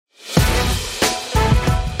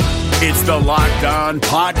It's the Locked On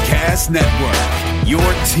Podcast Network, your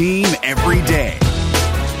team every day.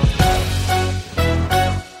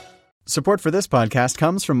 Support for this podcast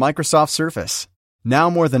comes from Microsoft Surface. Now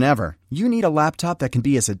more than ever, you need a laptop that can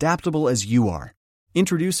be as adaptable as you are.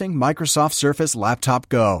 Introducing Microsoft Surface Laptop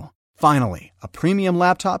Go. Finally, a premium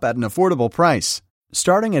laptop at an affordable price.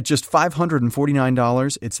 Starting at just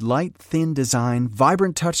 $549, its light, thin design,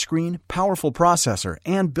 vibrant touchscreen, powerful processor,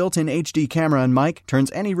 and built-in HD camera and mic turns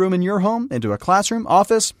any room in your home into a classroom,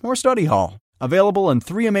 office, or study hall. Available in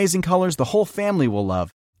 3 amazing colors the whole family will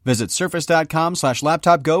love. Visit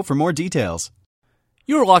surface.com/laptopgo for more details.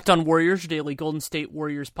 You are Locked On Warriors, your daily Golden State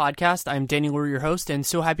Warriors podcast. I'm Danny Leroux, your host, and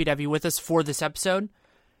so happy to have you with us for this episode.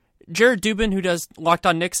 Jared Dubin, who does Locked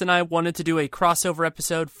On Knicks, and I wanted to do a crossover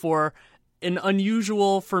episode for an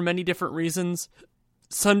unusual, for many different reasons,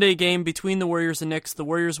 Sunday game between the Warriors and Knicks. The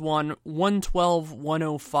Warriors won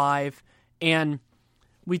 112-105, and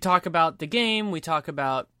we talk about the game. We talk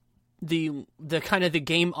about the kind of the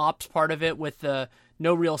game ops part of it with the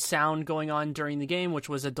no real sound going on during the game, which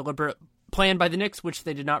was a deliberate plan by the Knicks, which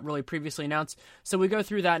they did not really previously announce. So we go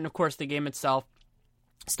through that, and of course the game itself.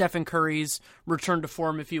 Stephen Curry's return to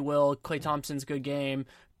form, if you will, Klay Thompson's good game,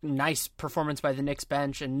 nice performance by the Knicks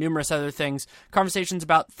bench, and numerous other things. Conversation's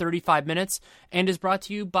about 35 minutes and is brought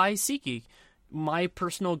to you by SeatGeek, my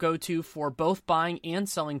personal go-to for both buying and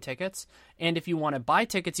selling tickets. And if you want to buy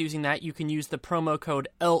tickets using that, you can use the promo code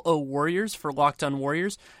LO Warriors for Locked On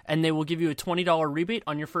Warriors, and they will give you a $20 rebate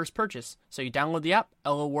on your first purchase. So you download the app,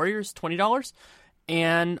 LO Warriors, $20,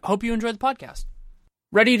 and hope you enjoy the podcast.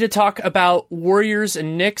 Ready to talk about Warriors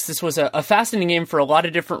and Knicks. This was a fascinating game for a lot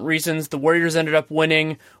of different reasons. The Warriors ended up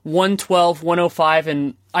winning 112-105,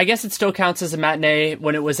 and I guess it still counts as a matinee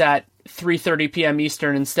when it was at 3:30 p.m.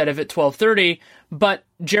 Eastern instead of at 12:30. But,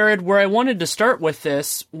 Jared, where I wanted to start with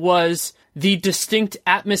this was the distinct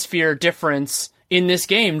atmosphere difference in this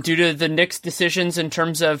game due to the Knicks' decisions in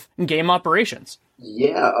terms of game operations.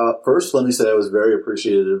 Yeah, first let me say I was very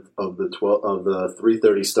appreciative of the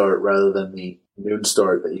 3:30 start rather than the noon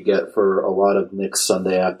start that you get for a lot of Knicks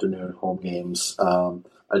Sunday afternoon home games.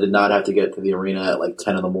 I did not have to get to the arena at like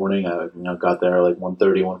 10 in the morning. I got there at like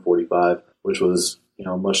 1:30, 1:45, which was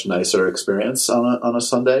a much nicer experience on a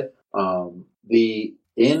Sunday. The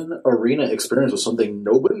in-arena experience was something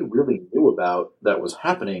nobody really knew about that was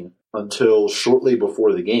happening until shortly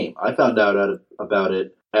before the game. I found out about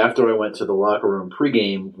it after I went to the locker room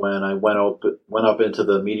pregame when I went up into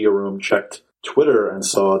the media room, checked Twitter, and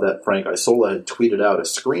saw that Frank Isola had tweeted out a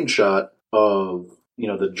screenshot of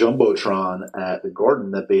the Jumbotron at the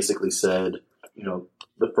Garden that basically said,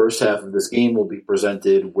 the first half of this game will be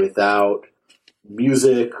presented without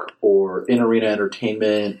music or in-arena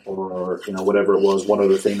entertainment or whatever it was, one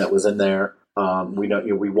other thing that was in there.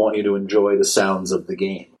 We want you to enjoy the sounds of the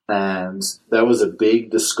game. And that was a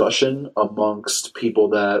big discussion amongst people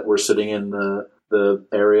that were sitting in the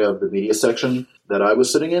area of the media section that I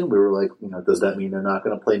was sitting in. We were like, does that mean they're not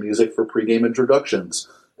going to play music for pregame introductions?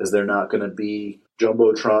 Is there not going to be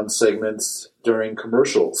Jumbotron segments during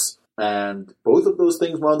commercials? And both of those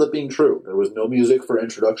things wound up being true. There was no music for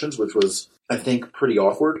introductions, which was, I think, pretty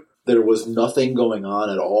awkward. There was nothing going on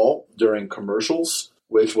at all during commercials,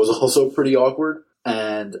 which was also pretty awkward.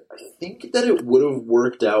 And I think that it would have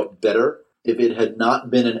worked out better if it had not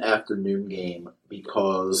been an afternoon game,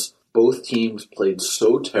 because both teams played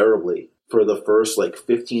so terribly for the first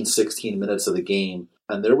 15, 16 minutes of the game.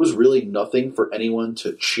 And there was really nothing for anyone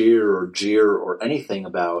to cheer or jeer or anything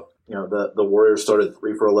about. The Warriors started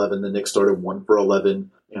 3 for 11, the Knicks started 1 for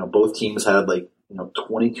 11. Both teams had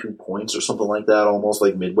 22 points or something like that, almost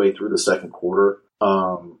midway through the second quarter.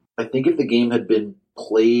 I think if the game had been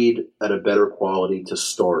played at a better quality to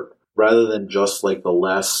start, rather than just the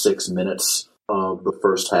last 6 minutes of the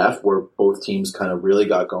first half where both teams kind of really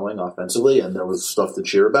got going offensively and there was stuff to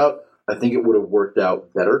cheer about, I think it would have worked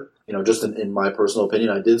out better. Just in my personal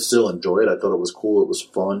opinion, I did still enjoy it. I thought it was cool. It was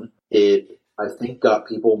fun. It, I think, got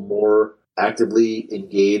people more actively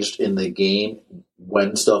engaged in the game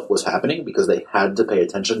when stuff was happening because they had to pay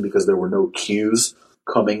attention because there were no cues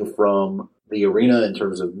coming from the arena in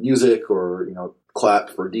terms of music or, clap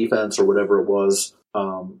for defense or whatever it was.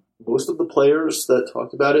 Most of the players that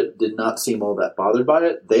talked about it did not seem all that bothered by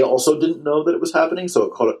it. They also didn't know that it was happening, so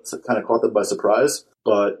it kind of caught them by surprise.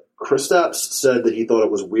 But Kristaps said that he thought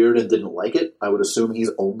it was weird and didn't like it. I would assume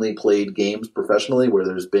he's only played games professionally where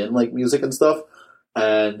there's been music and stuff.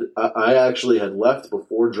 And I actually had left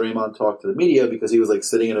before Draymond talked to the media because he was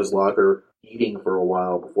sitting in his locker eating for a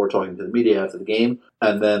while before talking to the media after the game.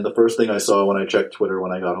 And then the first thing I saw when I checked Twitter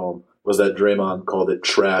when I got home was that Draymond called it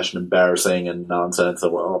trash and embarrassing and nonsense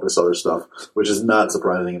and all this other stuff, which is not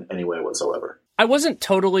surprising in any way whatsoever. I wasn't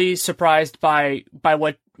totally surprised by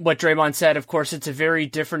what Draymond said. Of course, it's a very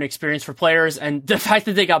different experience for players, and the fact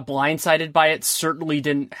that they got blindsided by it certainly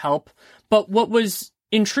didn't help. But what was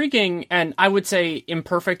intriguing, and I would say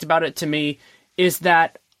imperfect about it to me, is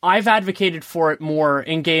that I've advocated for it more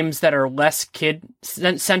in games that are less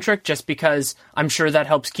kid-centric, just because I'm sure that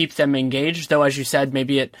helps keep them engaged, though, as you said,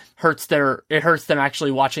 maybe it hurts them actually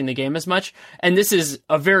watching the game as much. And this is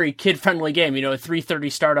a very kid-friendly game, a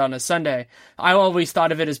 3:30 start on a Sunday. I always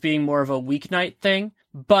thought of it as being more of a weeknight thing,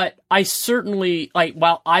 but I certainly,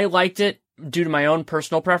 while I liked it, due to my own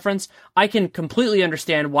personal preference, I can completely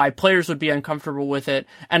understand why players would be uncomfortable with it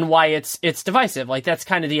and why it's divisive. That's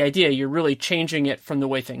kind of the idea. You're really changing it from the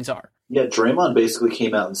way things are. Yeah, Draymond basically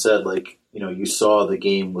came out and said, you saw the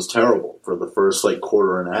game was terrible for the first,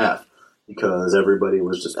 quarter and a half because everybody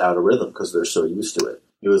was just out of rhythm because they're so used to it.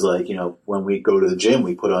 He was like, when we go to the gym,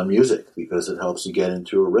 we put on music because it helps you get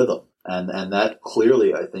into a rhythm. And that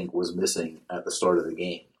clearly, I think, was missing at the start of the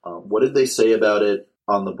game. What did they say about it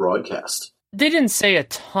on the broadcast? They didn't say a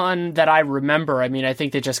ton that I remember. I mean, I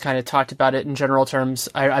think they just kind of talked about it in general terms.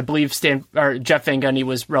 I believe Jeff Van Gundy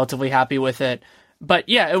was relatively happy with it. But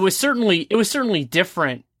yeah, it was certainly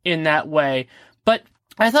different in that way. But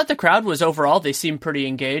I thought the crowd was overall, they seemed pretty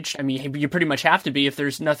engaged. I mean, you pretty much have to be if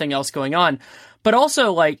there's nothing else going on. But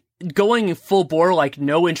also, going full bore,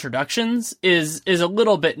 no introductions is a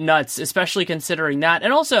little bit nuts, especially considering that.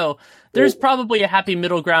 And also, there's probably a happy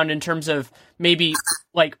middle ground in terms of maybe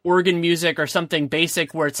organ music or something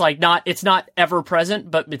basic where it's not ever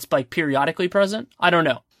present, but it's periodically present. I don't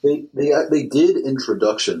know. They did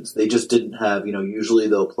introductions. They just didn't have, usually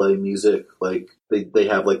they'll play music they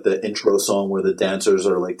have the intro song where the dancers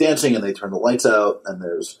are dancing and they turn the lights out and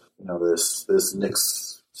there's, this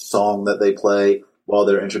Knicks song that they play while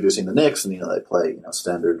they're introducing the Knicks, and they play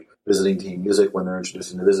standard visiting team music when they're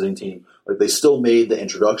introducing the visiting team. They still made the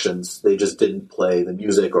introductions, they just didn't play the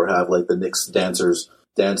music or have the Knicks dancers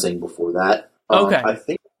dancing before that. Okay. I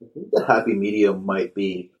think the happy medium might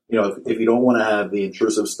be, if you don't want to have the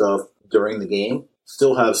intrusive stuff during the game,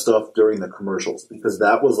 still have stuff during the commercials, because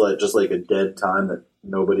that was just a dead time that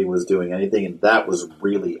nobody was doing anything, and that was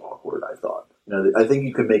really awkward, I thought. I think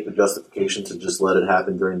you could make the justification to just let it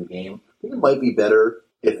happen during the game. I think it might be better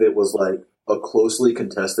if it was a closely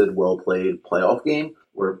contested, well-played playoff game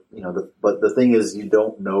where, but the thing is you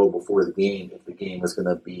don't know before the game if the game is going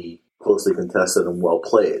to be closely contested and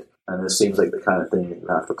well-played. And it seems like the kind of thing that you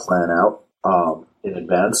have to plan out in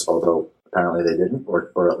advance, although apparently they didn't,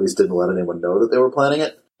 or at least didn't let anyone know that they were planning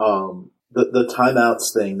it. The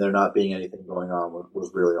timeouts thing, there not being anything going on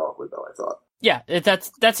was really awkward, though, I thought. Yeah,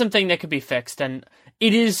 that's something that could be fixed, and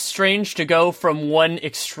it is strange to go from one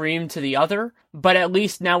extreme to the other, but at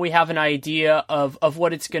least now we have an idea of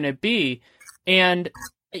what it's going to be. And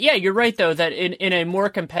yeah, you're right, though, that in a more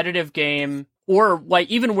competitive game, or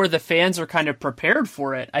even where the fans are kind of prepared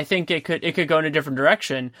for it, I think it could go in a different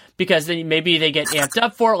direction, because then maybe they get amped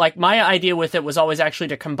up for it. My idea with it was always actually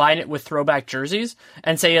to combine it with throwback jerseys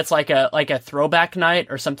and say it's like a throwback night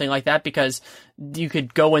or something like that, because you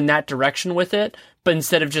could go in that direction with it, but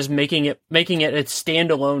instead of just making it a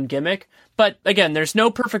standalone gimmick. But again, there's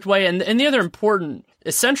no perfect way, and the other important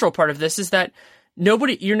essential part of this is that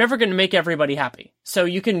you're never going to make everybody happy. So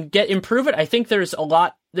you can improve it. I think there's a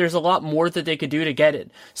lot more that they could do to get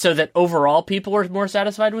it so that overall people are more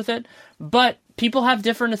satisfied with it. But people have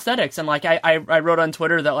different aesthetics. And I wrote on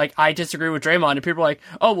Twitter that I disagree with Draymond, and people are like,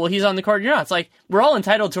 oh, well, he's on the court, you're not. It's we're all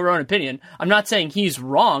entitled to our own opinion. I'm not saying he's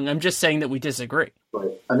wrong. I'm just saying that we disagree.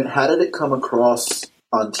 Right. I mean, how did it come across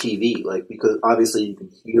on TV? Because obviously you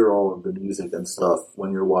can hear all of the music and stuff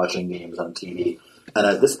when you're watching games on TV. And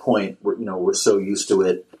at this point, we're so used to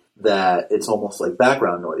it that it's almost like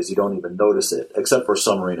background noise. You don't even notice it, except for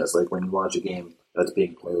some arenas. When you watch a game that's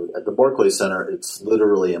being played at the Barclays Center, it's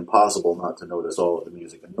literally impossible not to notice all of the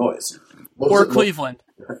music and noise. Cleveland.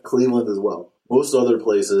 Cleveland as well. Most other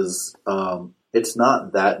places, it's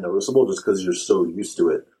not that noticeable just because you're so used to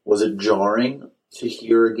it. Was it jarring to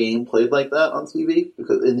hear a game played like that on TV?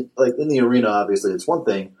 Because in the arena, obviously, it's one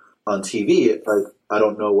thing. On TV, I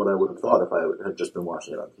don't know what I would have thought if I had just been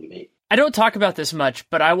watching it on TV. I don't talk about this much,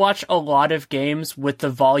 but I watch a lot of games with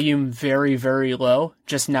the volume very, very low,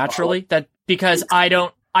 just naturally. That because I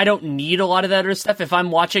don't I don't need a lot of that other stuff. If I'm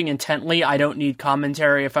watching intently, I don't need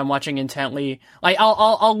commentary. If I'm watching intently, like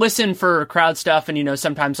I'll listen for crowd stuff, and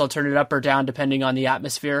sometimes I'll turn it up or down depending on the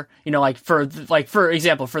atmosphere. For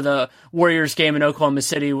example, for the Warriors game in Oklahoma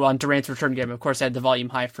City on Durant's return game, of course I had the volume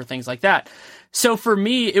high for things like that. So for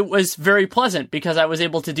me, it was very pleasant because I was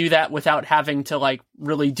able to do that without having to like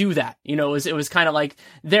really do that. It was kind of like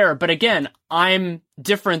there. But again, I'm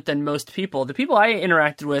different than most people. The people I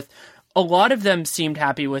interacted with, a lot of them seemed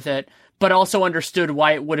happy with it, but also understood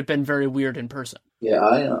why it would have been very weird in person. Yeah,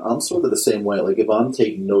 I'm sort of the same way. Like if I'm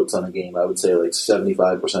taking notes on a game, I would say like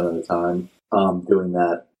 75% of the time doing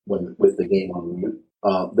that with the game on mute.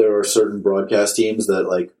 There are certain broadcast teams that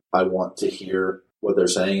like I want to hear what they're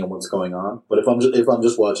saying and what's going on. But if I'm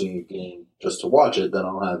just watching a game just to watch it, then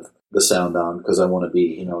I'll have the sound on because I want to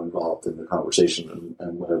be involved in the conversation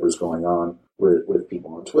and whatever's going on with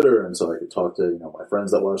people on Twitter, and so I could talk to my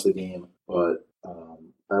friends that watch the game. But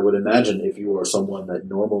I would imagine if you are someone that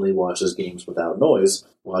normally watches games without noise,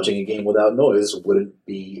 watching a game without noise wouldn't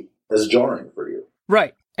be as jarring for you.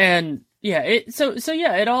 Right. And yeah,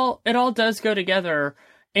 it all does go together.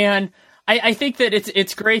 And I think that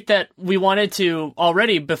it's great that we wanted to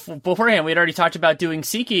already beforehand. We had already talked about doing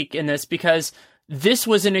SeatGeek in this because this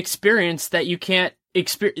was an experience that you can't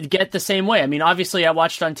get the same way. I mean, obviously I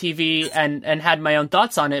watched on TV and had my own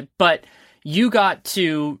thoughts on it, but you got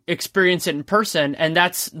to experience it in person, and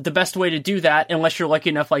that's the best way to do that, unless you're lucky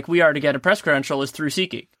enough, like we are, to get a press credential, is through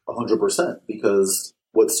SeatGeek. 100%, because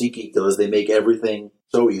what SeatGeek does, they make everything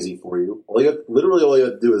so easy for you. All you have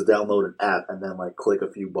to do is download an app and then like click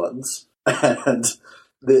a few buttons, and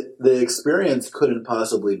the experience couldn't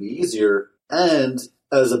possibly be easier. And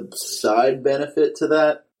as a side benefit to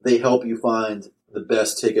that, they help you find the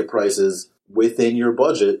best ticket prices within your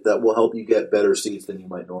budget that will help you get better seats than you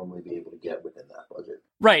might normally be able to get within that budget.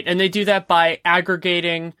 Right, and they do that by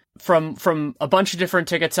aggregating from a bunch of different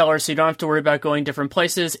ticket sellers, so you don't have to worry about going different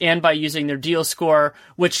places, and by using their deal score,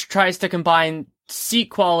 which tries to combine seat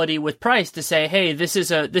quality with price to say, hey, this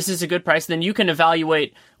is a good price. Then you can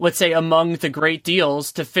evaluate, let's say, among the great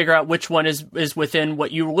deals to figure out which one is within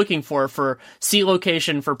what you were looking for seat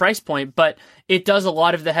location, for price point. But it does a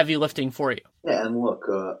lot of the heavy lifting for you. Yeah, and look,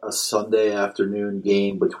 a Sunday afternoon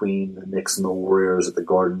game between the Knicks and the Warriors at the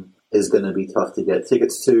Garden is going to be tough to get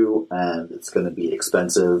tickets to, and it's going to be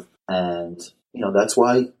expensive. And, that's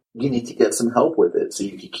why you need to get some help with it so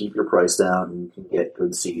you can keep your price down and you can get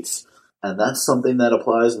good seats. And that's something that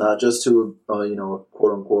applies not just to a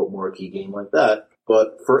quote-unquote marquee game like that,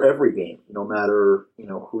 but for every game, no matter,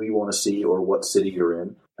 who you want to see or what city you're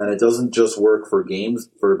in. And it doesn't just work for games,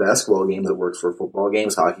 for basketball games. It works for football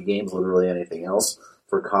games, hockey games, literally anything else,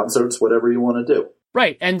 for concerts, whatever you want to do.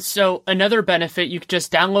 Right. And so another benefit, you can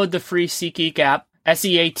just download the free SeatGeek app,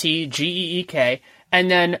 SeatGeek, and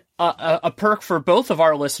then a perk for both of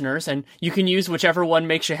our listeners, and you can use whichever one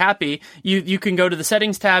makes you happy. You can go to the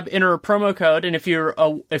settings tab, enter a promo code, and if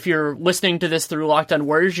you're listening to this through Locked On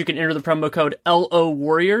Warriors, you can enter the promo code LO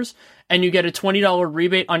Warriors, and you get a $20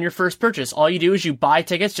 rebate on your first purchase. All you do is you buy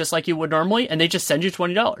tickets just like you would normally, and they just send you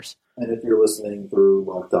 $20. And if you're listening through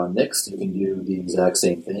Locked On Knicks, you can do the exact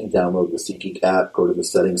same thing. Download the SeatGeek app, go to the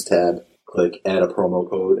settings tab, click add a promo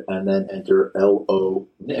code, and then enter LO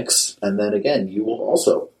Knicks. And then again, you will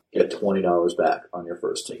also get $20 back on your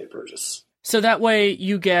first ticket purchase. So that way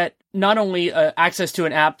you get not only access to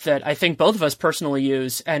an app that I think both of us personally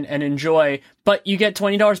use and enjoy, but you get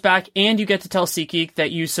 $20 back, and you get to tell SeatGeek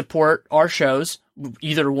that you support our shows,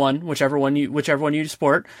 either one, whichever one you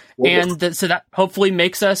support, so that hopefully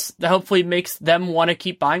makes them want to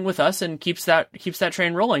keep buying with us and keeps that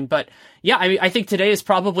train rolling. But yeah, I think today is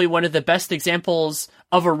probably one of the best examples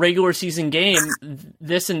of a regular season game.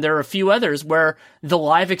 This, and there are a few others where the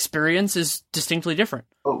live experience is distinctly different.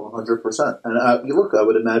 Oh, 100%. And I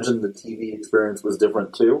would imagine the TV experience was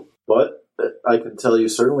different too, but I can tell you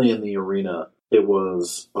certainly in the arena, it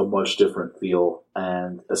was a much different feel.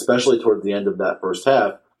 And especially toward the end of that first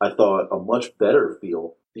half, I thought a much better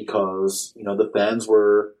feel because, the fans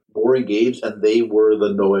were more engaged and they were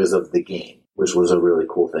the noise of the game, which was a really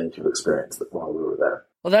cool thing to experience while we were there.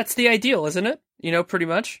 Well, that's the ideal, isn't it? Pretty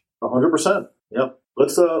much. 100%. Yep.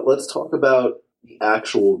 Let's talk about the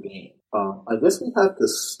actual game. I guess we have to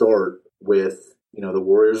start with, the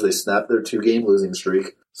Warriors. They snapped their 2-game losing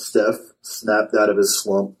streak. Steph snapped out of his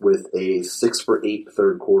slump with a 6 for 8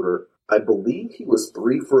 third quarter. I believe he was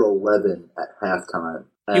 3 for 11 at halftime.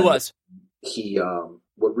 And he was. He,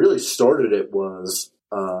 what really started it was,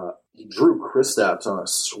 he drew Kristaps on a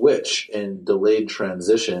switch in delayed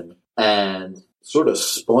transition and sort of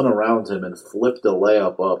spun around him and flipped a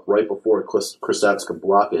layup up right before Kristaps could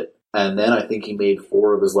block it. And then I think he made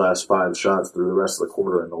 4 of his last 5 shots through the rest of the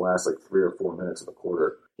quarter in the last 3 or 4 minutes of the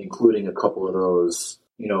quarter, including a couple of those,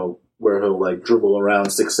 where he'll dribble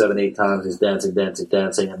around 6, 7, 8 times. He's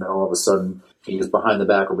dancing, and then all of a sudden he's behind the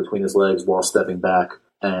back or between his legs while stepping back,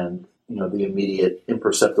 and the immediate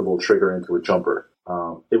imperceptible trigger into a jumper.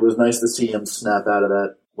 It was nice to see him snap out of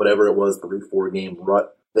that, whatever it was, 3-4 game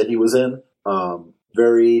rut that he was in.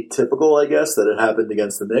 Very typical, I guess, that it happened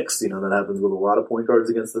against the Knicks. That happens with a lot of point guards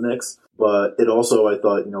against the Knicks. But it also, I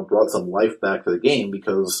thought, brought some life back to the game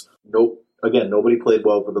because, nobody played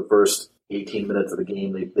well for the first 18 minutes of the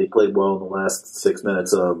game. They played well in the last 6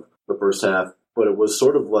 minutes of the first half. But it was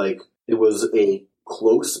sort of it was a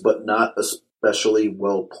close but not especially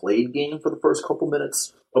well-played game for the first couple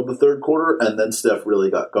minutes of the third quarter. And then Steph really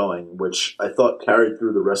got going, which I thought carried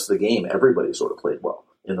through the rest of the game. Everybody sort of played well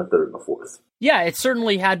in the third and the fourth. Yeah, it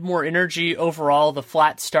certainly had more energy overall. The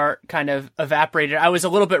flat start kind of evaporated. I was a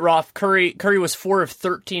little bit rough. Curry was 4 of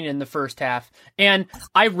 13 in the first half. And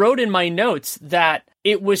I wrote in my notes that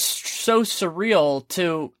it was so surreal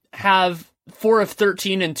to have 4 of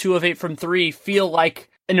 13 and 2 of 8 from 3 feel like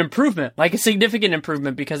an improvement, like a significant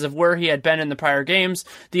improvement because of where he had been in the prior games.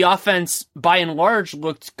 The offense, by and large,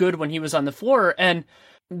 looked good when he was on the floor. And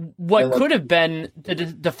what could have been the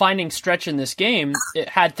defining stretch in this game,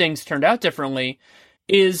 had things turned out differently,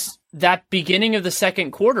 is that beginning of the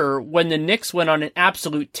second quarter when the Knicks went on an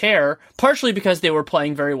absolute tear, partially because they were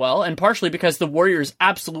playing very well and partially because the Warriors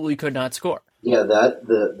absolutely could not score. Yeah,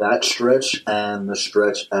 that stretch and the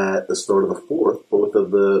stretch at the start of the fourth, both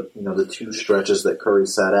of the the 2 stretches that Curry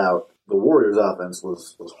sat out, the Warriors' offense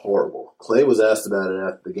was horrible. Clay was asked about it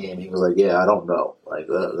after the game. He was like, "Yeah, I don't know.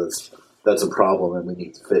 That's a problem, and we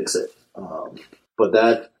need to fix it."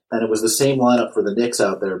 And it was the same lineup for the Knicks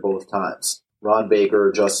out there both times: Ron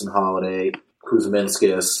Baker, Justin Holiday,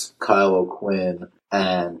 Kuzminskis, Kyle O'Quinn,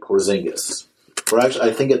 and Porzingis. Or actually,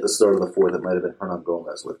 I think at the start of the fourth, it might have been Hernan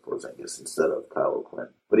Gomez with Porzingis instead of Kyle O'Quinn.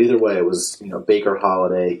 But either way, it was Baker,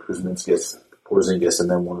 Holiday, Kuzminskis, Porzingis,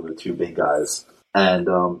 and then one of the 2 big guys. And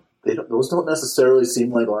those don't necessarily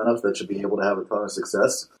seem like lineups that should be able to have a ton of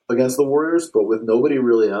success against the Warriors. But with nobody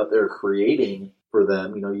really out there creating for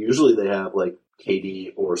them, usually they have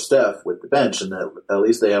KD or Steph with the bench, and that at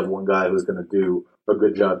least they have one guy who's going to do a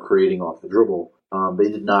good job creating off the dribble. They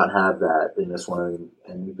did not have that in this one,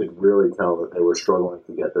 and you could really tell that they were struggling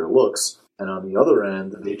to get their looks. And on the other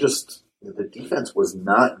end, the defense was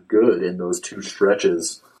not good in those 2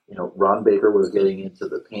 stretches. Ron Baker was getting into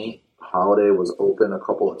the paint. Holiday was open a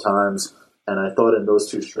couple of times. And I thought in those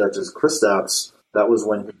 2 stretches, Kristaps, that was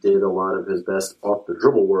when he did a lot of his best off the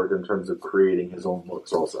dribble work in terms of creating his own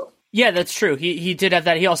looks also. Yeah, that's true. He did have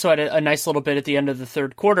that. He also had a nice little bit at the end of the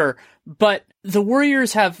third quarter. But the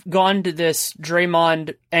Warriors have gone to this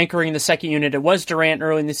Draymond anchoring the second unit. It was Durant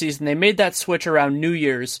early in the season. They made that switch around New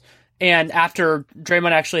Year's. And after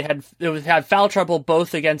Draymond actually had foul trouble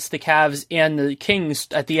both against the Cavs and the Kings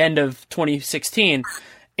at the end of 2016.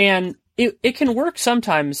 And it can work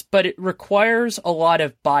sometimes, but it requires a lot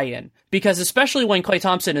of buy-in. Because especially when Klay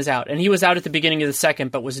Thompson is out, and he was out at the beginning of the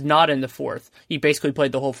second, but was not in the fourth. He basically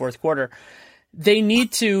played the whole fourth quarter. They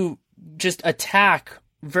need to just attack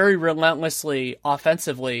very relentlessly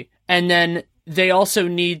offensively. And then they also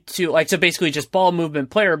need to, so basically just ball movement,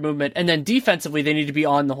 player movement, and then defensively they need to be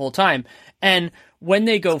on the whole time. And when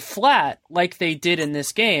they go flat, like they did in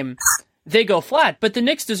this game, they go flat. But the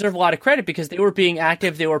Knicks deserve a lot of credit because they were being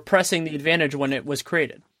active, they were pressing the advantage when it was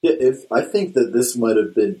created. Yeah, I think that this might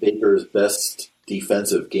have been Baker's best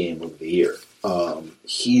defensive game of the year.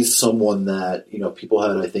 He's someone that, people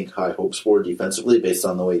had, I think, high hopes for defensively based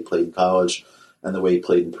on the way he played in college and the way he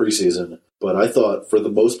played in preseason. But I thought for the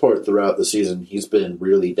most part throughout the season, he's been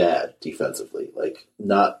really bad defensively,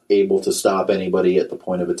 not able to stop anybody at the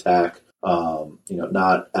point of attack,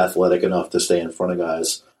 not athletic enough to stay in front of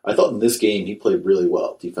guys. I thought in this game he played really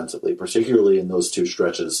well defensively, particularly in those 2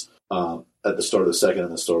 stretches at the start of the second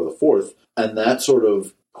and the start of the fourth. And that sort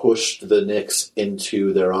of pushed the Knicks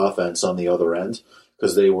into their offense on the other end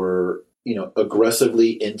because they were,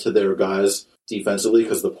 aggressively into their guys defensively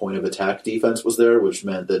because the point of attack defense was there, which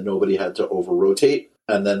meant that nobody had to over-rotate.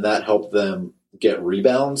 And then that helped them get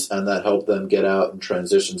rebounds and that helped them get out and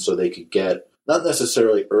transition so they could get not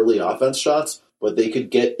necessarily early offense shots, but they could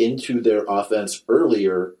get into their offense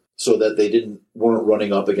earlier so that they weren't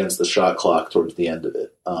running up against the shot clock towards the end of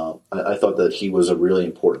it. I thought that he was a really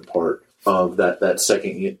important part of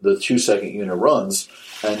the 2 second unit runs.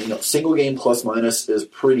 And single game plus minus is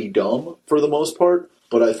pretty dumb for the most part,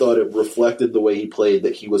 but I thought it reflected the way he played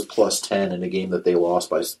that he was plus 10 in a game that they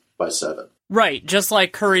lost by by 7. Right, just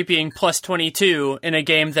like Curry being plus 22 in a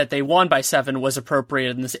game that they won by 7 was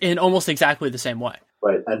appropriate in almost exactly the same way.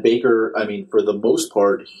 Right, and Baker, I mean, for the most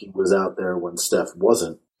part, he was out there when Steph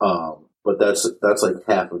wasn't, but that's like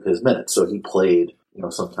half of his minutes, so he played,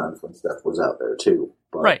 sometimes when Steph was out there too.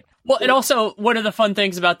 But, right. Well, and also, one of the fun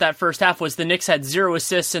things about that first half was the Knicks had 0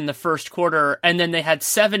 assists in the first quarter, and then they had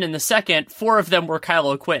 7 in the second. 4 of them were Kyle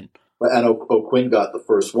O'Quinn. And O'Quinn got the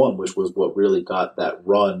first one, which was what really got that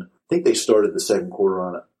run. I think they started the second quarter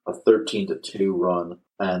on a 13-2 run,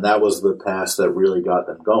 and that was the pass that really got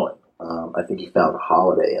them going. I think he found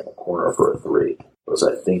Holiday in the corner for a 3. It was,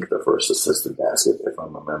 I think, the first assisted basket, if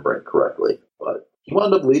I'm remembering correctly. But he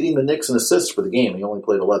wound up leading the Knicks in assists for the game. He only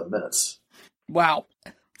played 11 minutes. Wow.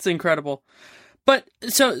 It's incredible. But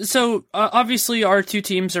so obviously our two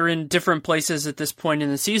teams are in different places at this point in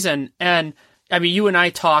the season, and I mean, you and I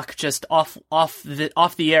talk just off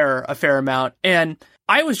the air a fair amount, and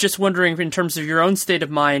I was just wondering, in terms of your own state of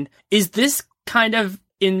mind, is this kind of,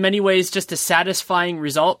 in many ways, just a satisfying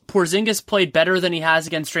result? Porzingis played better than he has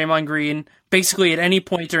against Draymond Green, basically at any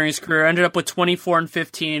point during his career, ended up with 24 and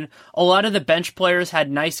 15. A lot of the bench players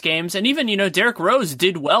had nice games, and even, Derrick Rose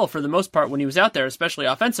did well for the most part when he was out there, especially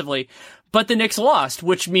offensively, but the Knicks lost,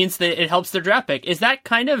 which means that it helps their draft pick. Is that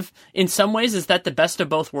kind of, in some ways, is that the best of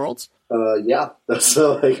both worlds? Yeah, that's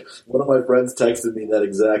like one of my friends texted me that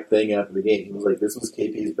exact thing after the game. He was like, "This was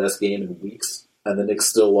KP's best game in weeks, and the Knicks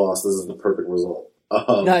still lost. This is the perfect result."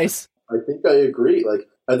 Nice. I think I agree. Like,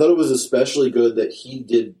 I thought it was especially good that he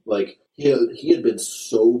did. Like, he had been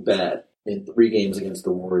so bad in 3 games against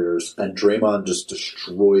the Warriors, and Draymond just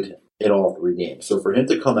destroyed him in all 3 games. So for him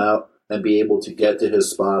to come out and be able to get to his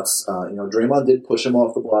spots, Draymond did push him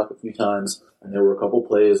off the block a few times, and there were a couple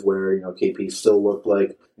plays where KP still looked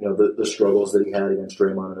like the struggles that he had against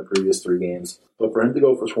Draymond in the previous 3 games. But for him to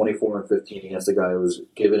go for 24 and 15 against a guy who was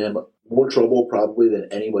giving him more trouble probably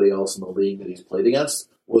than anybody else in the league that he's played against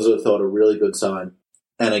was, I thought, a really good sign.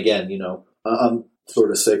 And again, I'm sort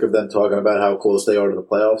of sick of them talking about how close they are to the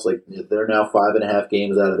playoffs. Like, they're now 5.5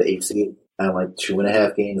 games out of the 8 seed and like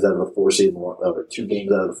 2.5 games out of the 4 seed, or 2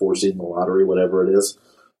 games out of the 4 seed in the lottery, whatever it is.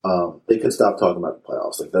 They could stop talking about the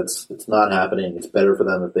playoffs. Like, it's not happening. It's better for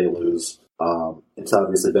them if they lose. It's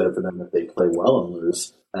obviously better for them if they play well and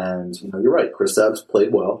lose. And you're right. Kristaps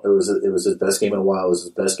played well. It was his best game in a while. It was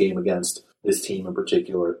his best game against this team in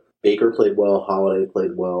particular. Baker played well. Holiday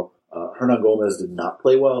played well. Hernan Gomez did not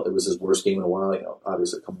play well. It was his worst game in a while.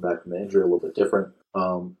 Obviously coming back from the injury, a little bit different.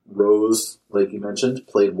 Rose, like you mentioned,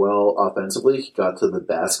 played well offensively. He got to the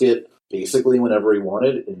basket basically whenever he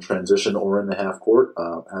wanted, in transition or in the half court.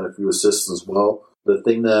 Had a few assists as well. The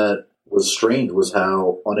thing that was strange was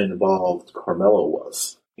how uninvolved Carmelo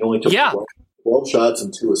was. He only took 12 shots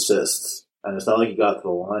and 2 assists, and it's not like he got to the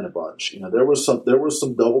line a bunch. There was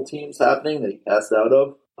some double teams happening that he passed out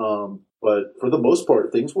of, but for the most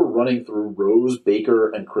part, things were running through Rose,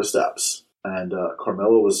 Baker, and Kristaps, and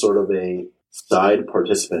Carmelo was sort of a side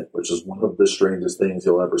participant, which is one of the strangest things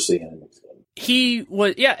you'll ever see in a Knicks game. He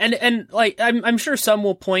was, and like I'm sure some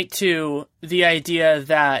will point to the idea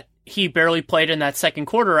that he barely played in that second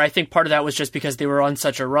quarter. I think part of that was just because they were on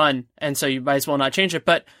such a run, and so you might as well not change it.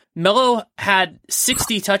 But Melo had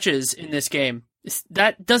 60 touches in this game.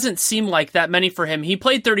 That doesn't seem like that many for him. He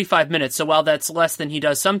played 35 minutes, so while that's less than he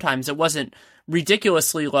does sometimes, it wasn't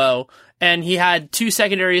ridiculously low. And he had 2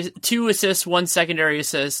 assists, 1 secondary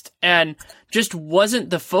assist, and just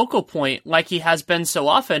wasn't the focal point like he has been so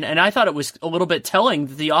often. And I thought it was a little bit telling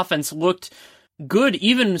that the offense looked good,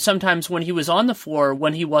 even sometimes when he was on the floor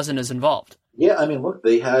when he wasn't as involved. Yeah, I mean, look,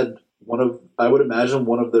 they had I would imagine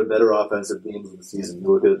one of their better offensive games of the season.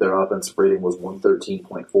 You look at their offensive rating was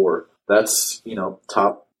 113.4. That's,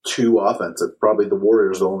 top 2 offensive. Probably the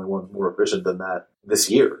Warriors are the only ones more efficient than that this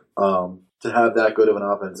year. To have that good of an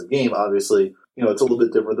offensive game, obviously, it's a little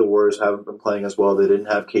bit different. The Warriors haven't been playing as well. They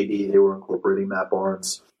didn't have KD. They were incorporating Matt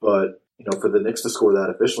Barnes. But, for the Knicks to score that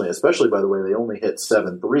efficiently, especially, by the way, they only hit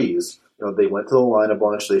 7 threes. They went to the line a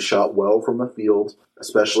bunch. They shot well from the field,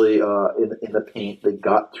 especially in the paint. They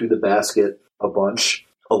got to the basket a bunch.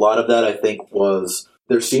 A lot of that, I think, was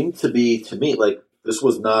there seemed to be, to me, like, this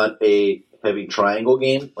was not a heavy triangle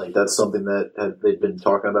game. Like, that's something that they've been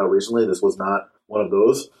talking about recently. This was not one of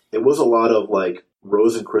those. It was a lot of, like,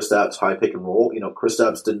 Rose and Kristaps high pick and roll.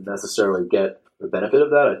 Kristaps didn't necessarily get the benefit of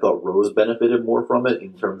that. I thought Rose benefited more from it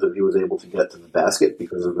in terms of he was able to get to the basket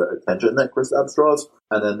because of the attention that Kristaps draws.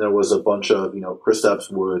 And then there was a bunch of,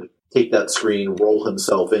 Kristaps would take that screen, roll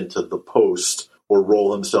himself into the post, or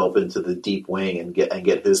roll himself into the deep wing and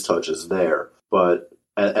get his touches there. But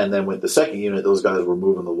and then with the second unit, those guys were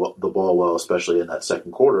moving the ball well, especially in that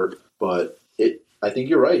second quarter. But I think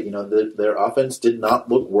you're right. Their offense did not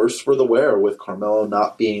look worse for the wear with Carmelo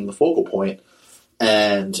not being the focal point.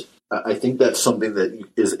 And I think that's something that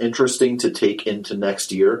is interesting to take into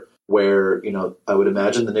next year where, I would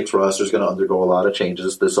imagine the Knicks roster is going to undergo a lot of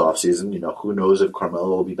changes this offseason. Who knows if Carmelo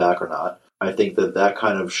will be back or not. I think that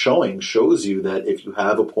kind of shows you that if you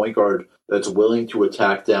have a point guard that's willing to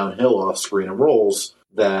attack downhill off screen and rolls,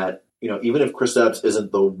 that, even if Kristaps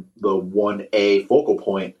isn't the 1A focal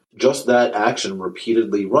point, just that action,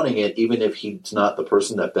 repeatedly running it, even if he's not the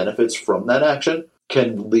person that benefits from that action,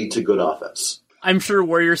 can lead to good offense. I'm sure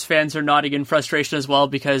Warriors fans are nodding in frustration as well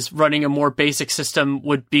because running a more basic system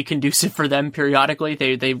would be conducive for them periodically.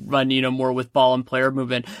 They run, more with ball and player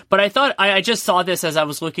movement. But I thought I just saw this as I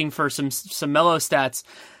was looking for some Melo stats.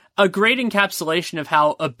 A great encapsulation of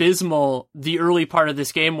how abysmal the early part of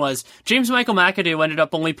this game was. James Michael McAdoo ended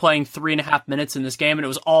up only playing 3.5 minutes in this game, and it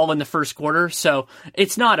was all in the first quarter. So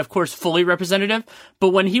it's not, of course, fully representative. But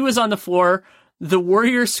when he was on the floor, the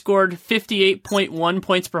Warriors scored 58.1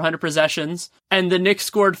 points per 100 possessions, and the Knicks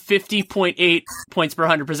scored 50.8 points per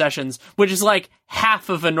 100 possessions, which is like half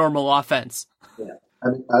of a normal offense. Yeah.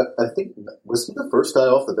 I think, was he the first guy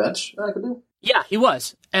off the bench, McAdoo? Yeah, he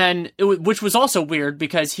was. And which was also weird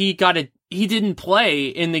because he didn't play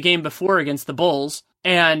in the game before against the Bulls,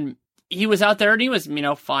 and he was out there and he was,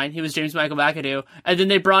 fine. He was James Michael McAdoo. And then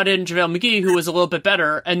they brought in JaVale McGee, who was a little bit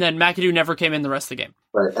better, and then McAdoo never came in the rest of the game.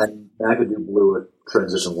 Right, and McAdoo blew a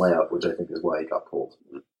transition layup, which I think is why he got pulled.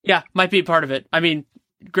 Yeah, might be part of it. I mean,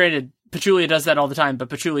 granted, Pachulia does that all the time, but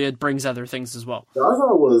Pachulia brings other things as well.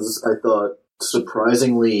 Zaza was, I thought,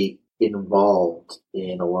 surprisingly involved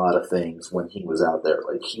in a lot of things when he was out there.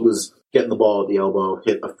 Like, he was getting the ball at the elbow,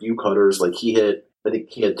 hit a few cutters. Like, I think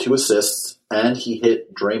he had 2 assists, and he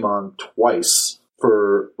hit Draymond twice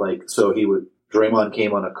Draymond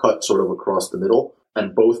came on a cut sort of across the middle,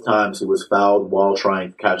 and both times he was fouled while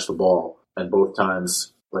trying to catch the ball, and both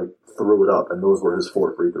times, threw it up, and those were his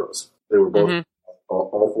 4 free throws. They were both,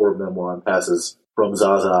 all 4 of them were on passes from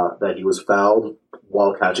Zaza that he was fouled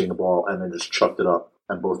while catching the ball, and then just chucked it up,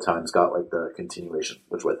 and both times got, the continuation,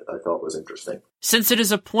 which I thought was interesting. Since it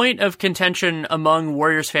is a point of contention among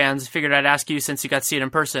Warriors fans, I figured I'd ask you since you got to see it in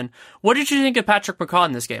person. What did you think of Patrick McCaw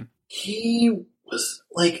in this game? He was,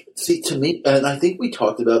 to me, and I think we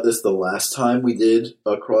talked about this the last time we did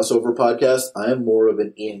a crossover podcast, I am more of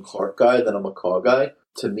an Ian Clark guy than a McCaw guy.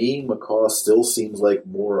 To me, McCaw still seems like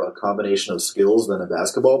more a combination of skills than a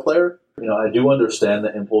basketball player. I do understand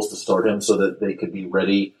the impulse to start him so that they could be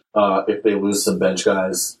ready if they lose some bench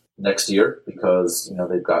guys next year, because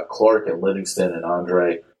they've got Clark and Livingston and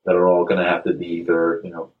Andre that are all going to have to be either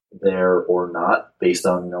there or not based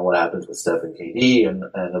on what happens with Steph and KD and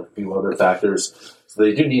a few other factors. So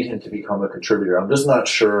they do need him to become a contributor. I'm just not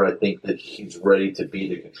sure. I think that he's ready to be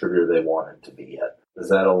the contributor they want him to be yet. Does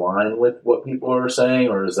that align with what people are saying,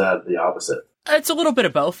 or is that the opposite? It's a little bit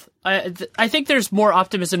of both. I think there's more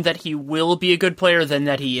optimism that he will be a good player than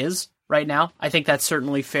that he is right now. I think that's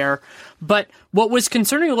certainly fair. But what was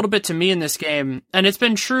concerning a little bit to me in this game, and it's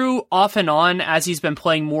been true off and on as he's been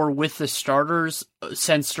playing more with the starters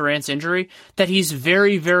since Durant's injury, that he's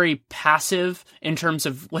very, very passive in terms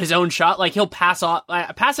of his own shot. He'll pass off.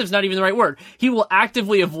 Passive's not even the right word. He will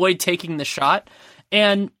actively avoid taking the shot.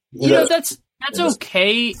 And, that's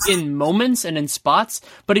okay in moments and in spots,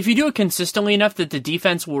 but if you do it consistently enough that the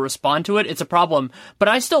defense will respond to it, it's a problem. But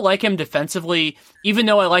I still like him defensively, even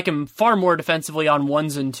though I like him far more defensively on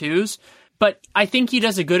 1s and 2s. But I think he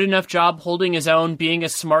does a good enough job holding his own, being a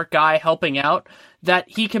smart guy, helping out, that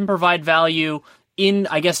he can provide value in,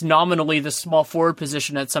 I guess, nominally the small forward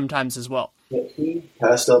position at sometimes as well. Yeah, he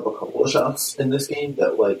passed up a couple of shots in this game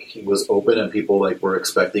that, he was open and people, were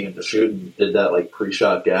expecting him to shoot and did that,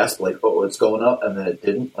 pre-shot gasp, oh, it's going up, and then it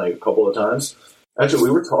didn't, a couple of times. Actually,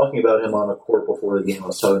 we were talking about him on the court before the game. I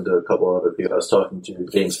was talking to a couple of other people. I was talking to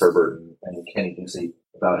James Herbert and Kenny Ducey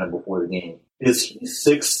about him before the game. Is he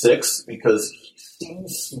 6'6"? Because he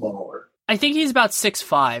seems smaller. I think he's about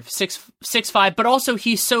 6'5", 6'5", but also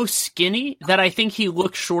he's so skinny that I think he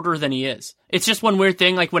looks shorter than he is. It's just one weird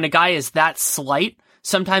thing, when a guy is that slight,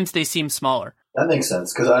 sometimes they seem smaller. That makes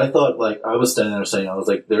sense, because I thought, I was standing there saying, I was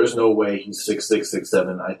there's no way he's 6'6",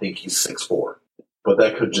 6'7", I think he's 6'4". But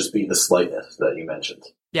that could just be the slightness that you mentioned.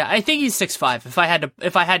 Yeah, I think he's 6'5",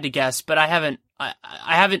 if I had to guess, but I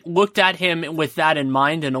haven't looked at him with that in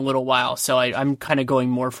mind in a little while, so I'm kind of going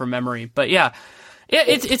more from memory. But yeah,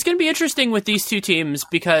 it's going to be interesting with these two teams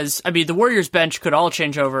because, the Warriors bench could all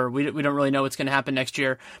change over. We don't really know what's going to happen next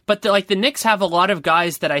year. But the Knicks have a lot of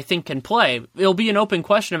guys that I think can play. It'll be an open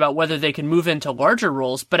question about whether they can move into larger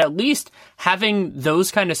roles, but at least having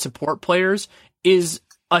those kind of support players is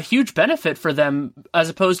a huge benefit for them as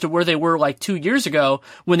opposed to where they were like 2 years ago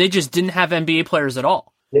when they just didn't have NBA players at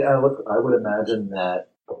all. Yeah, look, I would imagine that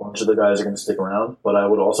a bunch of the guys are going to stick around, but I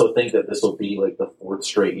would also think that this will be like the fourth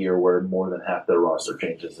straight year where more than half their roster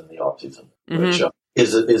changes in the offseason, which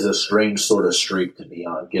is a strange sort of streak to be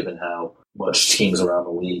on, given how much teams around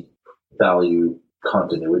the league value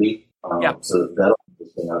continuity. So that'll be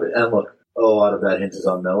the thing of it. And look, a lot of that hinges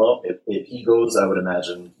on Melo. If he goes, I would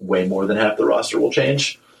imagine way more than half the roster will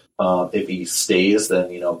change. If he stays, then,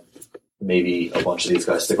 maybe a bunch of these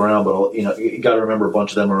guys stick around. But, you got to remember a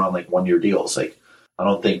bunch of them are on like 1 year deals. Like, I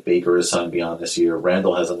don't think Baker is signed beyond this year.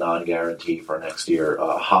 Randall has a non-guarantee for next year.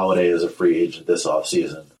 Holiday is a free agent this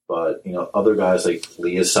offseason. But, other guys like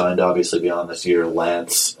Lee is signed obviously beyond this year.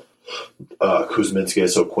 Lance,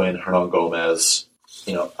 Kuzminski, Quinn, Hernan Gomez.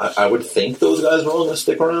 I would think those guys are all going to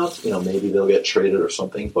stick around. Maybe they'll get traded or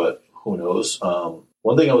something, but who knows?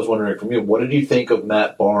 One thing I was wondering from you, what did you think of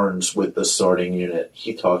Matt Barnes with the starting unit?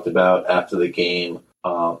 He talked about after the game,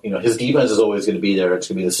 his defense is always going to be there. It's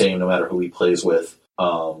going to be the same no matter who he plays with.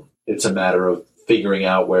 It's a matter of figuring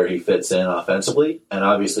out where he fits in offensively. And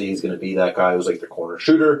obviously he's going to be that guy who's like the corner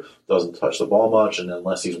shooter, doesn't touch the ball much, and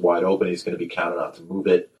unless he's wide open, he's going to be counted on to move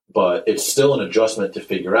it. But it's still an adjustment to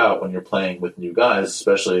figure out when you're playing with new guys,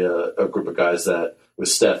 especially a group of guys that with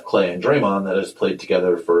Steph, Clay, and Draymond that has played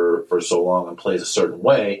together for so long and plays a certain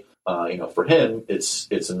way. For him, it's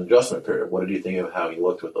an adjustment period. What did you think of how he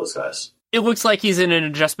looked with those guys? It looks like he's in an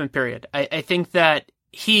adjustment period. I think that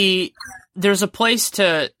there's a place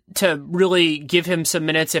to really give him some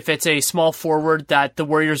minutes if it's a small forward that the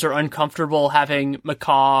Warriors are uncomfortable having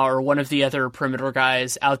McCaw or one of the other perimeter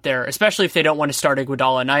guys out there, especially if they don't want to start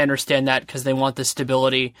Iguodala. And I understand that because they want the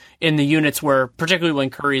stability in the units where, particularly when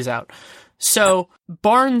Curry's out. So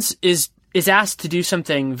Barnes is asked to do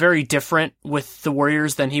something very different with the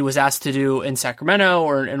Warriors than he was asked to do in Sacramento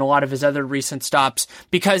or in a lot of his other recent stops,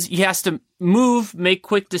 because he has to move, make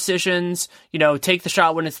quick decisions, take the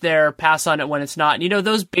shot when it's there, pass on it when it's not.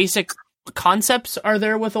 Those basic concepts are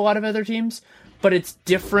there with a lot of other teams, but it's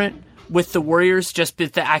different with the Warriors, just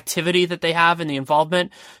with the activity that they have and the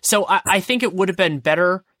involvement. So I think it would have been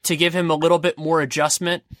better to give him a little bit more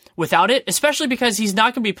adjustment without it, especially because he's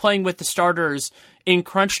not going to be playing with the starters in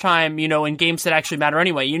crunch time, in games that actually matter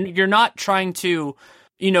anyway. You're not trying to,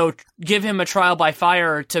 give him a trial by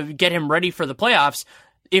fire to get him ready for the playoffs.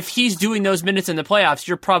 If he's doing those minutes in the playoffs,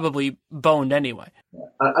 you're probably boned anyway.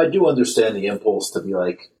 I do understand the impulse to be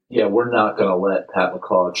like, yeah, we're not going to let Pat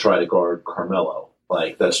McCaw try to guard Carmelo.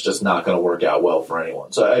 Like, that's just not going to work out well for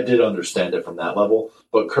anyone. So I did understand it from that level.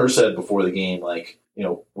 But Kerr said before the game, like,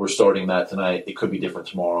 we're starting Matt tonight. It could be different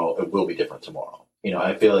tomorrow. It will be different tomorrow.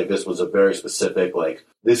 I feel like this was a very specific, like,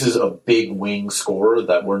 this is a big wing scorer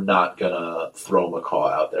that we're not going to throw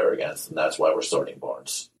McCaw out there against, and that's why we're starting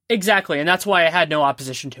Barnes. Exactly, and that's why I had no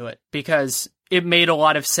opposition to it, because it made a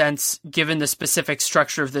lot of sense given the specific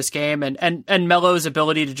structure of this game and Melo's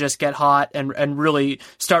ability to just get hot and really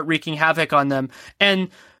start wreaking havoc on them. And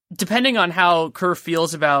depending on how Kerr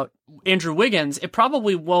feels about Andrew Wiggins, it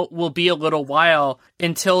probably will be a little while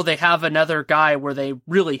until they have another guy where they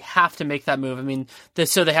really have to make that move. I mean,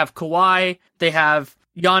 so they have Kawhi, they have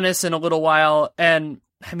Giannis in a little while, and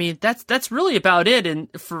I mean that's really about it. And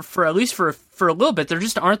for at least for a little bit, there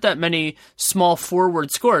just aren't that many small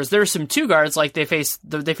forward scorers. There are some two guards, like they face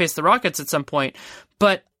the Rockets at some point,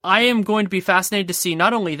 but I am going to be fascinated to see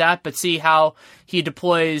not only that, but see how he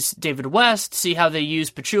deploys David West, see how they use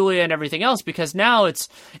Pachulia and everything else, because now it's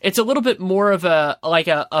a little bit more of a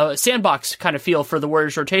sandbox kind of feel for the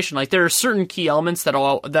Warriors rotation. Like, there are certain key elements that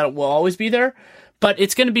will always be there, but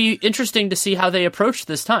it's going to be interesting to see how they approach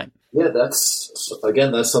this time. Yeah, that's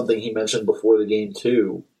something he mentioned before the game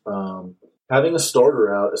too. Having a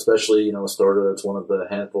starter out, especially, a starter that's one of the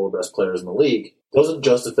handful of best players in the league, doesn't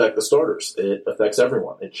just affect the starters. It affects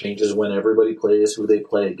everyone. It changes when everybody plays, who they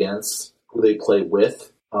play against, who they play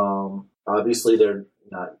with. Obviously, they're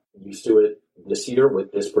not used to it this year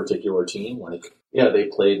with this particular team. Like, yeah, they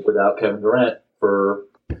played without Kevin Durant for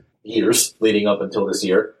years leading up until this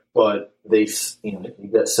year, but they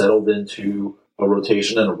get settled into a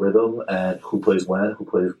rotation and a rhythm, and who plays when, who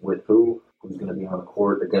plays with who's going to be on the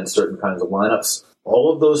court against certain kinds of lineups.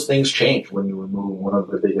 All of those things change when you remove one of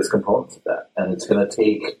the biggest components of that. And it's going to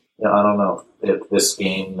take, I don't know if this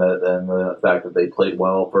game and the fact that they played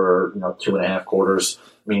well for, 2.5 quarters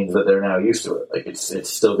means that they're now used to it. Like, it's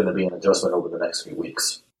still going to be an adjustment over the next few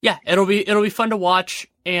weeks. Yeah, it'll be fun to watch,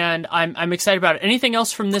 and I'm excited about it. Anything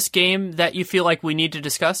else from this game that you feel like we need to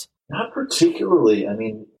discuss? Not particularly. I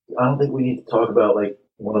mean, I don't think we need to talk about, like,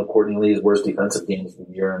 one of Courtney Lee's worst defensive games of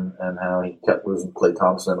the year and how he kept losing Klay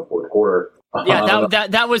Thompson in the fourth quarter. Yeah,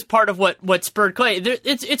 that was part of what spurred Clay.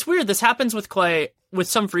 It's weird. This happens with Clay with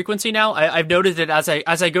some frequency now. I've noted it as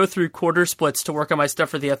I go through quarter splits to work on my stuff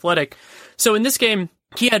for The Athletic. So in this game,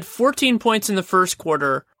 he had 14 points in the first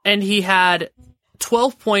quarter, and he had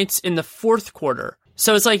 12 points in the fourth quarter.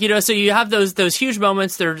 So it's like, so you have those huge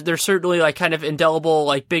moments. They're certainly like kind of indelible,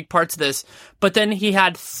 like big parts of this. But then he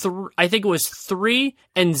had I think it was 3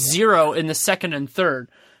 and 0 in the second and third.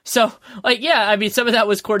 So, some of that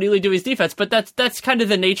was Cornelius Dewey's defense, but that's kind of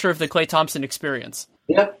the nature of the Klay Thompson experience.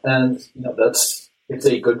 Yeah, and it's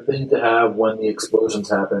a good thing to have when the explosions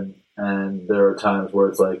happen, and there are times where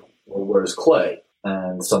it's like, well, where's Klay?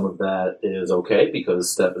 And some of that is okay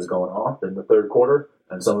because Steph is going off in the third quarter,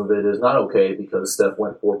 and some of it is not okay because Steph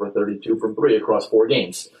went 4 for 32 from 3 across 4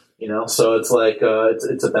 games. So it's like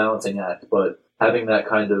it's a balancing act, but having that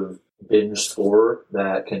kind of binge scorer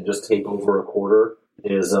that can just take over a quarter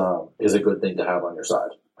is a good thing to have on your side,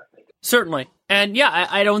 I think. Certainly. And yeah,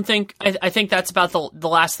 I think that's about the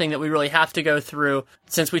last thing that we really have to go through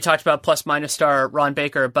since we talked about plus minus star Ron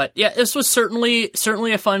Baker. But yeah, this was certainly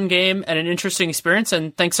a fun game and an interesting experience.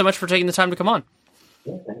 And thanks so much for taking the time to come on.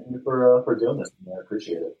 Yeah, thank you for doing this. I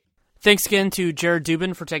appreciate it. Thanks again to Jared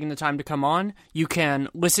Dubin for taking the time to come on. You can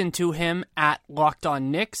listen to him at Locked On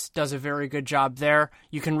Knicks. Does a very good job there.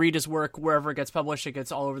 You can read his work wherever it gets published. It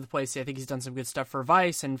gets all over the place. I think he's done some good stuff for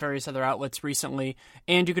Vice and various other outlets recently.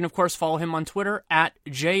 And you can, of course, follow him on Twitter at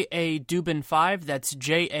JADubin5. That's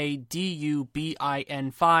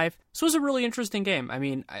JADUBIN5. This was a really interesting game. I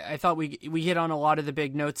mean, I thought we hit on a lot of the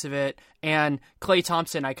big notes of it. And Klay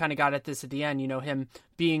Thompson, I kind of got at this at the end, him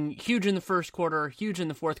being huge in the first quarter, huge in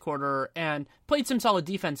the fourth quarter, and played some solid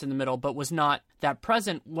defense in the middle, but was not that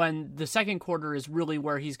present when the second quarter is really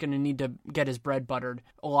where he's going to need to get his bread buttered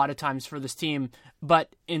a lot of times for this team.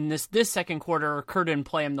 But in this second quarter, Kerr didn't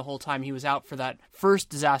play him the whole time. He was out for that first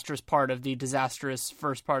disastrous part of the disastrous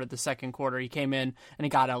first part of the second quarter. He came in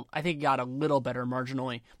and I think he got a little better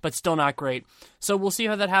marginally, but still not great. So we'll see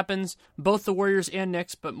how that happens. Both the Warriors and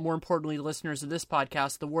Knicks, but more importantly, listeners of this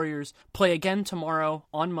podcast, the Warriors play again tomorrow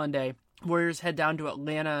on Monday. Warriors head down to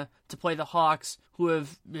Atlanta to play the Hawks,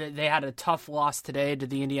 they had a tough loss today to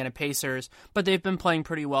the Indiana Pacers, but they've been playing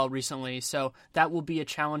pretty well recently, so that will be a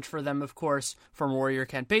challenge for them, of course, from Warrior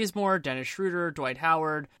Kent Bazemore, Dennis Schroeder, Dwight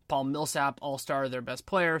Howard, Paul Millsap, all-star, their best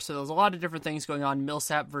player, so there's a lot of different things going on.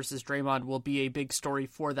 Millsap versus Draymond will be a big story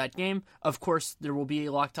for that game. Of course, there will be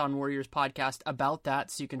a Locked On Warriors podcast about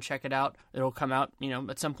that, so you can check it out. It'll come out,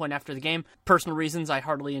 at some point after the game. Personal reasons, I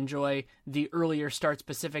hardly enjoy the earlier start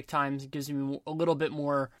Pacific times. It gives me a little bit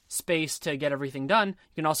more space to get everything done.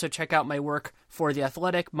 You can also check out my work for The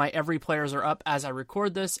Athletic. My Every Players are up as I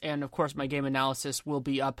record this, and of course my game analysis will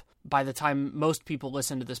be up by the time most people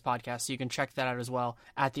listen to this podcast, so you can check that out as well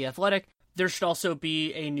at The Athletic. There should also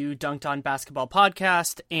be a new Dunked On Basketball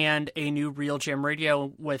podcast and a new Real Jam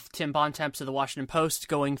Radio with Tim Bontemps of the Washington Post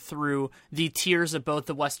going through the tiers of both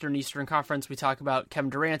the Western and Eastern Conference. We talk about Kevin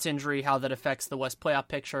Durant's injury, how that affects the West playoff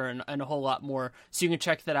picture, and a whole lot more. So you can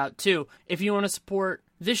check that out too. If you want to support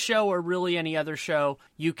this show or really any other show,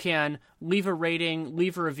 you can leave a rating,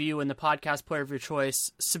 leave a review in the podcast player of your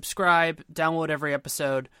choice, subscribe, download every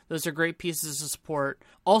episode. Those are great pieces of support.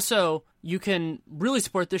 Also, you can really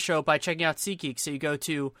support this show by checking out SeatGeek. So you go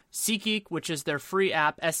to SeatGeek, which is their free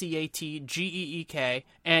app, SeatGeek,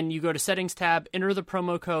 and you go to Settings tab, enter the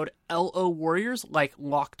promo code LO Warriors, like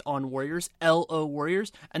Locked On Warriors, LO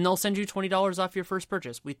Warriors, and they'll send you $20 off your first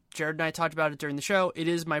purchase. Jared and I talked about it during the show. It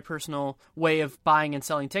is my personal way of buying and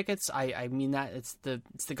selling tickets. I mean that. It's the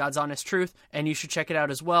God's honest truth, and you should check it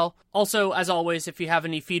out as well. Also, as always, if you have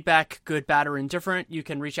any feedback, good, bad, or indifferent, you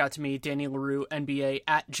can reach out to me, Danny Leroux, NBA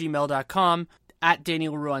 @gmail.com, at Danny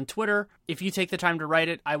Leroux on Twitter. If you take the time to write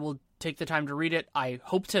it, I will take the time to read it. I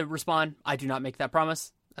hope to respond. I do not make that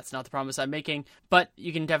promise. That's not the promise I'm making, but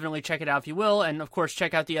you can definitely check it out if you will. And of course,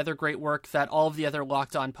 check out the other great work that all of the other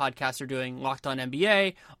Locked On podcasts are doing. Locked On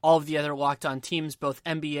NBA, all of the other Locked On teams, both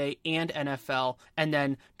NBA and NFL. And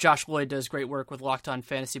then Josh Lloyd does great work with Locked On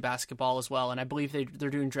Fantasy Basketball as well. And I believe they're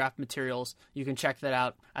doing draft materials. You can check that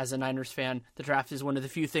out as a Niners fan. The draft is one of the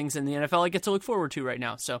few things in the NFL I get to look forward to right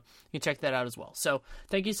now. So you can check that out as well. So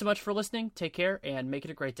thank you so much for listening. Take care and make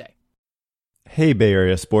it a great day. Hey, Bay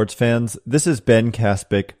Area sports fans. This is Ben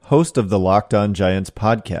Kaspick, host of the Locked On Giants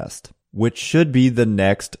podcast, which should be the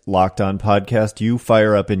next Locked On podcast you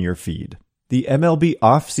fire up in your feed. The MLB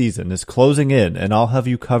offseason is closing in, and I'll have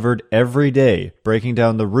you covered every day, breaking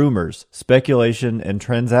down the rumors, speculation, and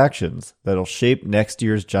transactions that'll shape next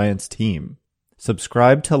year's Giants team.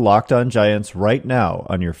 Subscribe to Locked On Giants right now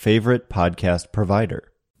on your favorite podcast provider.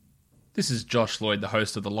 This is Josh Lloyd, the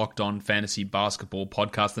host of the Locked On Fantasy Basketball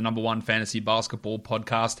Podcast, the number one fantasy basketball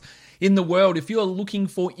podcast in the world. If you are looking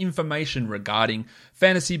for information regarding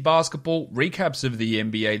fantasy basketball, recaps of the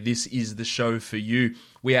NBA, this is the show for you.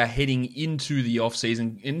 We are heading into the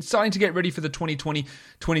offseason and starting to get ready for the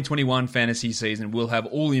 2020-2021 fantasy season. We'll have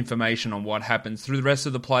all the information on what happens through the rest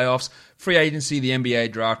of the playoffs, free agency, the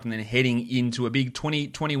NBA draft, and then heading into a big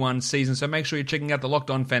 2021 season. So make sure you're checking out the Locked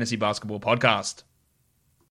On Fantasy Basketball Podcast.